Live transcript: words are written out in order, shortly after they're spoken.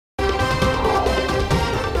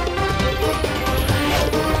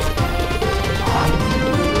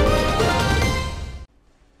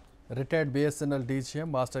Retired BSNL DGM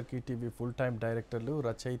master key TV full time డైరెక్టర్లు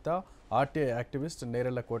రచయిత RTI activist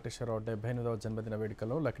Nerella Koteswararao 78వ జన్మదిన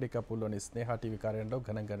వేడుకలను లక్డీకపూర్లోని స్నేహ టీవీ కార్యాలయంలో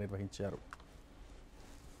ఘనంగా నిర్వహించారు.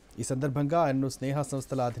 ఈ సందర్భంగా ఆయనను స్నేహ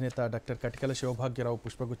సంస్థల అధినేత డాక్టర్ కటికల శివభాగ్యరావు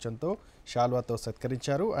పుష్పగుచ్చంతో శాల్వాతో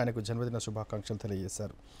సత్కరించారు. ఆయనకు జన్మదిన శుభాకాంక్షలు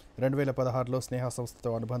తెలియజేశారు. 2016లో స్నేహ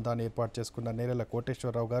సంస్థతో అనుబంధాన్ని ఏర్పాటు చేసుకున్న నేరెళ్ల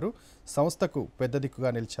కోటేశ్వరరావు గారు సంస్థకు పెద్ద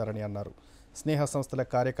దిక్కుగా నిలిచారని అన్నారు. స్నేహ సంస్థల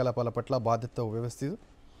కార్యకలాపాల పట్ల బాధ్యతతో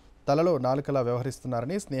వ్యవస్థిస్తూ తలలో నాలుకలా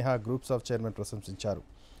వ్యవహరిస్తున్నారని స్నేహ గ్రూప్స్ ఆఫ్ చైర్మన్ ప్రశంసించారు.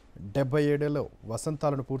 77లో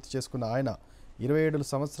వసంతాలను పూర్తి చేసుకున్న ఆయన 27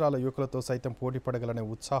 సంవత్సరాల యువకులతో సైతం పోటీ పడగలనే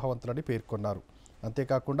ఉత్సాహవంతులని పేర్కొన్నారు.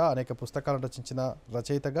 అంతేకాకుండా అనేక పుస్తకాలను రచించిన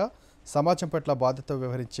రచయితగా, సమాజం పట్ల బాధ్యత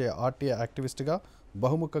వ్యవహరించే ఆర్టీఐ యాక్టివిస్టుగా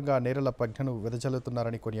బహుముఖంగా నేరెళ్ల ప్రజ్ఞను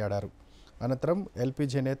వెదజల్లుతున్నారని కొనియాడారు. అనంతరం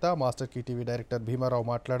ఎల్పీజే నేత master key TV director Bhimarao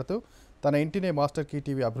మాట్లాడుతూ తన ఇంటినే మాస్టర్ కీ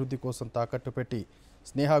టీవీ అభివృద్ధి కోసం తాకట్టు పెట్టి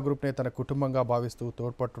స్నేహ గ్రూప్నే తన కుటుంబంగా భావిస్తూ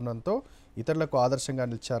తోడ్పడుతుండడంతో ఇతరులకు ఆదర్శంగా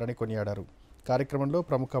నిలిచారని కొనియాడారు. కార్యక్రమంలో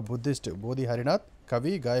ప్రముఖ బుద్ధిస్ట్ బోధి హరినాథ్,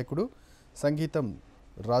 కవి, గాయకుడు, సంగీతం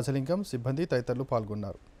రాజలింగం, సిబ్బంది తదితరులు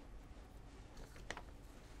పాల్గొన్నారు.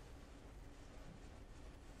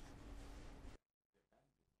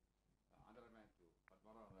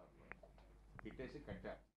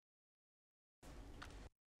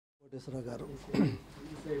 కోటేశ్వరరావు గారు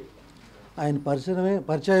ఆయన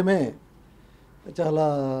పరిచయమే చాలా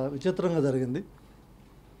విచిత్రంగా జరిగింది.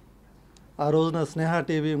 ఆ రోజున స్నేహ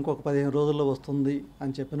టీవీ ఇంకొక 15 రోజుల్లో వస్తుంది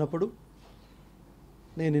అని చెప్పినప్పుడు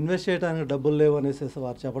నేను ఇన్వెస్ట్ చేయడానికి డబ్బులు లేవు అనేసి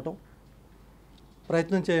వారు చెప్పటం,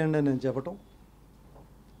 ప్రయత్నం చేయండి అని నేను చెప్పటం,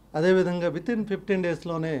 అదేవిధంగా వితిన్ 15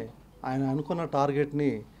 డేస్లోనే ఆయన అనుకున్న టార్గెట్ని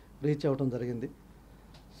రీచ్ అవ్వటం జరిగింది.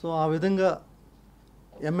 సో ఆ విధంగా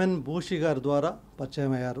ఎంఎన్ భూషి గారి ద్వారా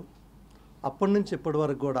పరిచయం అయ్యారు. అప్పటి నుంచి ఇప్పటి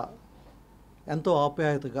వరకు కూడా ఎంతో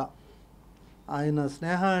ఆప్యాయతగా ఆయన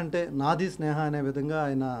స్నేహ అంటే నాది స్నేహ అనే విధంగా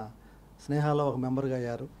ఆయన స్నేహాలో ఒక మెంబర్గా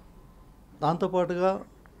అయ్యారు. దాంతోపాటుగా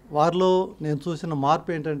వారిలో నేను చూసిన మార్పు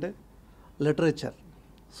ఏంటంటే లిటరేచర్,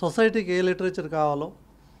 సొసైటీకి ఏ లిటరేచర్ కావాలో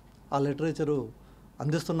ఆ లిటరేచరు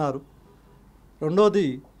అందిస్తున్నారు. రెండోది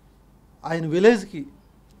ఆయన విలేజ్కి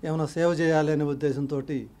ఏమైనా సేవ చేయాలి అనే ఉద్దేశంతో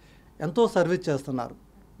ఎంతో సర్వీస్ చేస్తున్నారు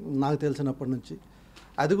నాకు తెలిసినప్పటి నుంచి.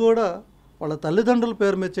 అది కూడా వాళ్ళ తల్లిదండ్రుల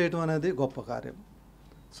పేరు మీద చేయటం అనేది గొప్ప కార్యం.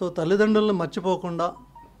 సో తల్లిదండ్రులను మర్చిపోకుండా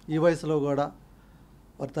ఈ వయసులో కూడా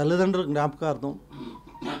వారి తల్లిదండ్రుల జ్ఞాపకార్థం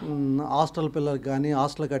హాస్టల్ పిల్లలకు కానీ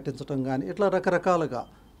హాస్టల్ కట్టించడం కానీ ఇట్లా రకరకాలుగా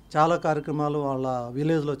చాలా కార్యక్రమాలు వాళ్ళ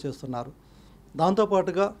విలేజ్లో చేస్తున్నారు.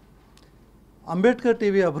 దాంతోపాటుగా అంబేద్కర్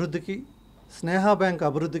టీవీ అభివృద్ధికి, స్నేహ బ్యాంక్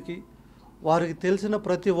అభివృద్ధికి వారికి తెలిసిన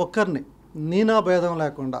ప్రతి ఒక్కరిని నీనా భేదం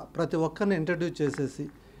లేకుండా ప్రతి ఒక్కరిని ఇంట్రడ్యూస్ చేసేసి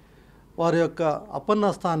వారి యొక్క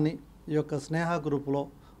అపన్నస్తాన్ని ఈ యొక్క స్నేహ గ్రూపులో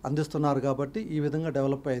అందిస్తున్నారు. కాబట్టి ఈ విధంగా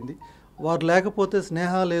డెవలప్ అయింది. వారు లేకపోతే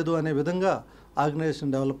స్నేహ లేదు అనే విధంగా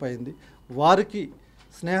ఆర్గనైజేషన్ డెవలప్ అయింది. వారికి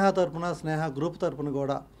స్నేహ తరపున, స్నేహ గ్రూప్ తరపున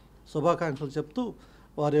కూడా శుభాకాంక్షలు చెప్తూ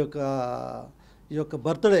వారి యొక్క ఈ యొక్క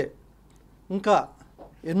బర్త్డే ఇంకా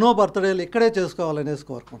ఎన్నో బర్త్డేలు ఇక్కడే చేసుకోవాలనేసి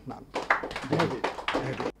కోరుకుంటున్నాను.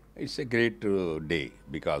 It's a great day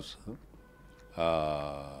because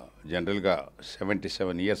జనరల్గా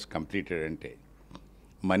 77 ఇయర్స్ కంప్లీటెడ్ అంటే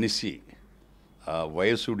మనిషి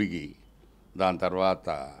వయసుడిగి దాని తర్వాత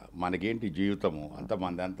మనకేంటి జీవితము అంత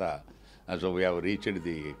మందంతా. So we have reached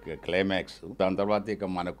the climax. దాని తర్వాత ఇక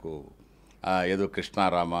మనకు ఏదో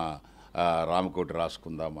కృష్ణారామ రామకోటి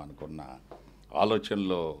రాసుకుందాం అనుకున్న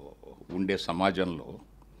ఆలోచనలో ఉండే సమాజంలో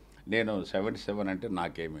నేను 77 అంటే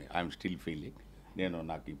నాకేమి ఐఎమ్ స్టిల్ ఫీలింగ్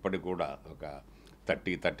నాకు ఇప్పటికి కూడా ఒక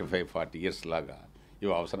 30, 35, 40 ఇయర్స్ లాగా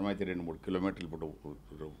ఇవి అవసరమైతే 2-3 కిలోమీటర్లు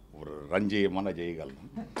ఇప్పుడు రన్ చేయమన్నా చేయగలను.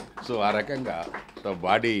 సో ఆ రకంగా సో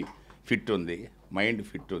బాడీ ఫిట్ ఉంది, మైండ్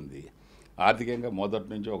ఫిట్ ఉంది. ఆర్థికంగా మొదటి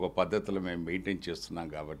నుంచి ఒక పద్ధతిలో మేము మెయింటైన్ చేస్తున్నాం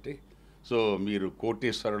కాబట్టి సో మీరు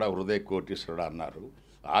కోటీశ్వరుడా, హృదయ కోటీశ్వరుడా అన్నారు.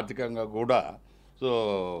 ఆర్థికంగా కూడా సో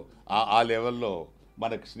ఆ లెవెల్లో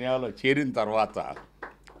మనకు స్నేహాలో చేరిన తర్వాత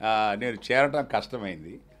నేను చేరడం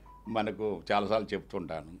కష్టమైంది. మనకు చాలాసార్లు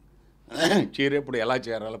చెప్తుంటాను, చేరేప్పుడు ఎలా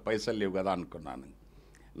చేరాలో పైసలు లేవు కదా అనుకున్నాను.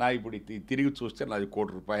 ఇప్పుడు తిరిగి చూస్తే నాది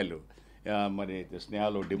 ₹1 మరి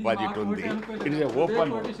స్నేహాలో డిపాజిట్ ఉంది.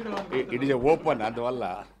 ఇట్ ఈజ్ ఏ ఓపెన్ అందువల్ల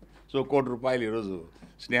సో ₹1 ఈరోజు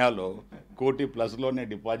స్నేహాలో 1,00,00,000+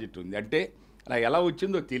 డిపాజిట్ ఉంది. అంటే నాకు ఎలా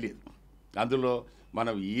వచ్చిందో తెలియదు. అందులో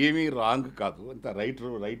మనం ఏమీ రాంగ్ కాదు, అంత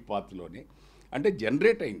రైట్ పాత్లోనే అంటే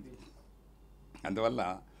జనరేట్ అయింది. అందువల్ల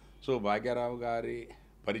సో భాగ్యరావు గారి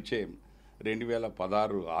పరిచయం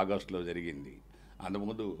 2016 ఆగస్టులో జరిగింది.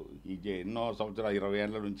 అంతకుముందు ఈ ఎన్నో సంవత్సరాలు 20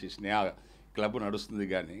 ఏళ్ళ నుంచి స్నేహ క్లబ్ నడుస్తుంది.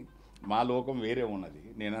 కానీ మా లోకం వేరే ఉన్నది.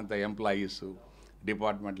 నేనంతా ఎంప్లాయీస్,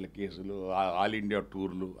 డిపార్ట్మెంట్ల కేసులు, ఆల్ ఇండియా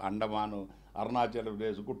టూర్లు, అండమాను, అరుణాచల్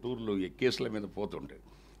ప్రదేశ్కు టూర్లు కేసుల మీద పోతుంటాయి.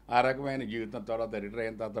 ఆ రకమైన జీవితం. తర్వాత రిటైర్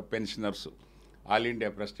అయిన తర్వాత పెన్షనర్స్, ఆల్ ఇండియా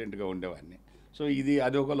ప్రెసిడెంట్గా ఉండేవాడిని. సో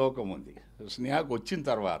అదొక లోకం ఉంది. స్నేహకు వచ్చిన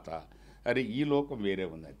తర్వాత అరే ఈ లోకం వేరే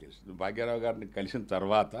ఉందని తెలుస్తుంది. భాగ్యరావు గారిని కలిసిన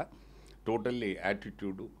తర్వాత టోటల్లీ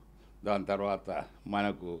యాటిట్యూడు, దాని తర్వాత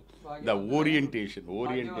మనకు ద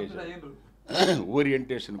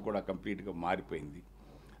ఓరియంటేషన్ కూడా కంప్లీట్గా మారిపోయింది.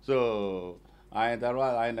 సో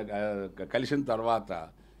ఆయన కలిసిన తర్వాత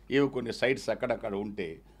ఏవి కొన్ని సైట్స్ అక్కడక్కడ ఉంటే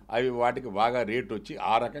అవి వాటికి బాగా రేటు వచ్చి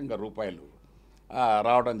ఆ రకంగా రూపాయలు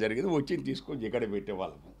రావడం జరిగింది. వచ్చి తీసుకొని ఇక్కడ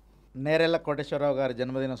పెట్టేవాళ్ళము. నేరెళ్ల కోటేశ్వరరావు గారి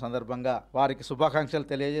జన్మదినం సందర్భంగా వారికి శుభాకాంక్షలు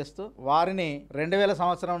తెలియజేస్తూ, వారిని 2000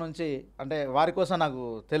 సంవత్సరం నుంచి అంటే వారి కోసం నాకు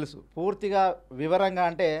తెలుసు పూర్తిగా వివరంగా,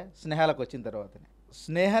 అంటే స్నేహాలకు వచ్చిన తర్వాతనే.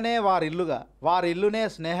 స్నేహనే వారి ఇల్లునే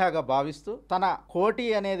స్నేహగా భావిస్తూ తన కోటి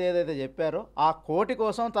అనేది ఏదైతే చెప్పారో ఆ కోటి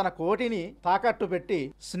కోసం తన కోటిని తాకట్టు పెట్టి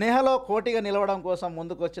స్నేహలో కోటిగా నిలవడం కోసం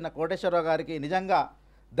ముందుకు వచ్చిన కోటేశ్వరరావు గారికి నిజంగా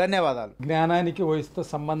ధన్యవాదాలు. జ్ఞానానికి వయసుతో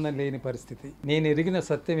సంబంధం లేని పరిస్థితి. నేను ఎరిగిన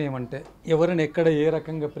సత్యం ఏమంటే ఎవరిని ఎక్కడ ఏ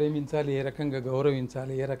రకంగా ప్రేమించాలి, ఏ రకంగా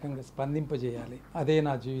గౌరవించాలి, ఏ రకంగా స్పందింపజేయాలి, అదే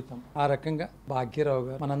నా జీవితం. ఆ రకంగా భాగ్యరావు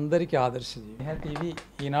గారు మనందరికీ ఆదర్శజీవి. స్నేహ టీవీ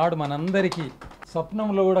ఈనాడు మనందరికీ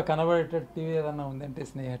స్వప్నంలో కూడా కనబడేటట్టు టీవీ ఏదన్నా ఉందంటే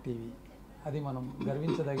స్నేహ టీవీ. అది మనం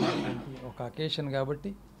గర్వించదగినటువంటి ఒక అకేషన్. కాబట్టి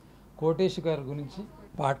కోటేష్ గారి గురించి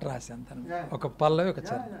పాట రాశాను. తను ఒక పల్లవి, ఒక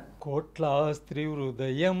చరణం. కోట్లాస్త్రి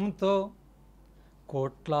హృదయంతో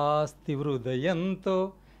కోట్లాస్తి హృదయంతో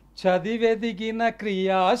చదివెదిగిన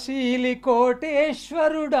క్రియాశీలి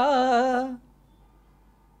కోటేశ్వరుడా,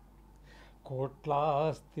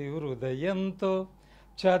 కోట్లాస్తి హృదయంతో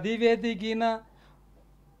చదివెదిగిన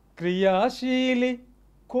క్రియాశీలి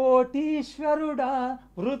కోటీశ్వరుడా,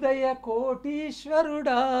 హృదయ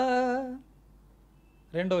కోటీశ్వరుడా.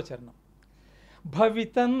 రెండవ చరణం.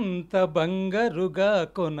 భవితంత బంగరుగా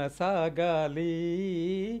కొనసాగాలి,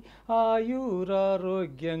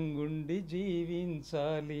 ఆయురారోగ్యం గుండి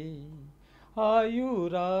జీవించాలి,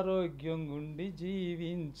 ఆయురారోగ్యం గుండి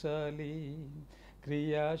జీవించాలి.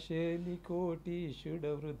 క్రియాశైలి కోటీశుడ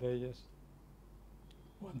హృదయ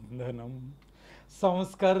వందనం.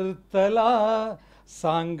 సంస్కర్తల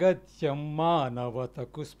సాంగత్యం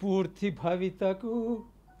మానవతకు స్ఫూర్తి భవితకు.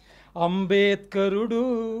 అంబేద్కరుడు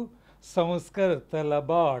సంస్కర్తల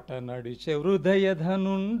బాట నడిచే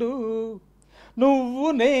హృదయధనుండు. నువ్వు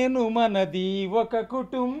నేను మనది ఒక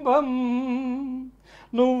కుటుంబం,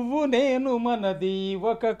 నువ్వు నేను మనది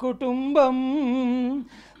ఒక కుటుంబం.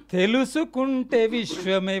 తెలుసుకుంటే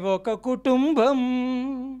విశ్వమే ఒక కుటుంబం.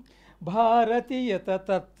 భారతీయత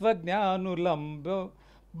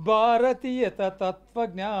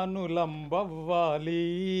తత్వజ్ఞానులంబవ్వాలి.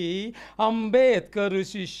 అంబేద్కరు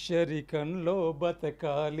శిష్యరికంలో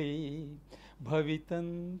బతకాలి.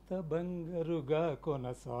 భవితంత బంగరుగా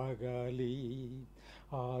కొనసాగాలి,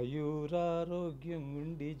 ఆయురారోగ్యం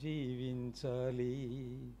ఉండి జీవించాలి.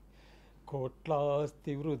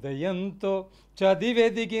 కోట్లాస్తి హృదయంతో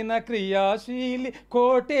చదివెదిగిన క్రియాశీలి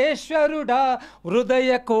కోటేశ్వరుడా,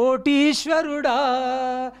 హృదయ కోటీశ్వరుడా,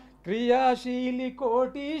 క్రియాశీలి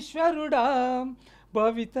కోటీశ్వరుడా.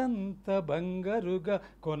 భవితంత బంగరుగా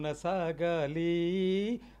కొనసాగాలి,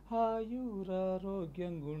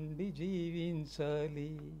 ఆయురారోగ్యం గుండి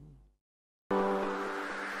జీవించాలి.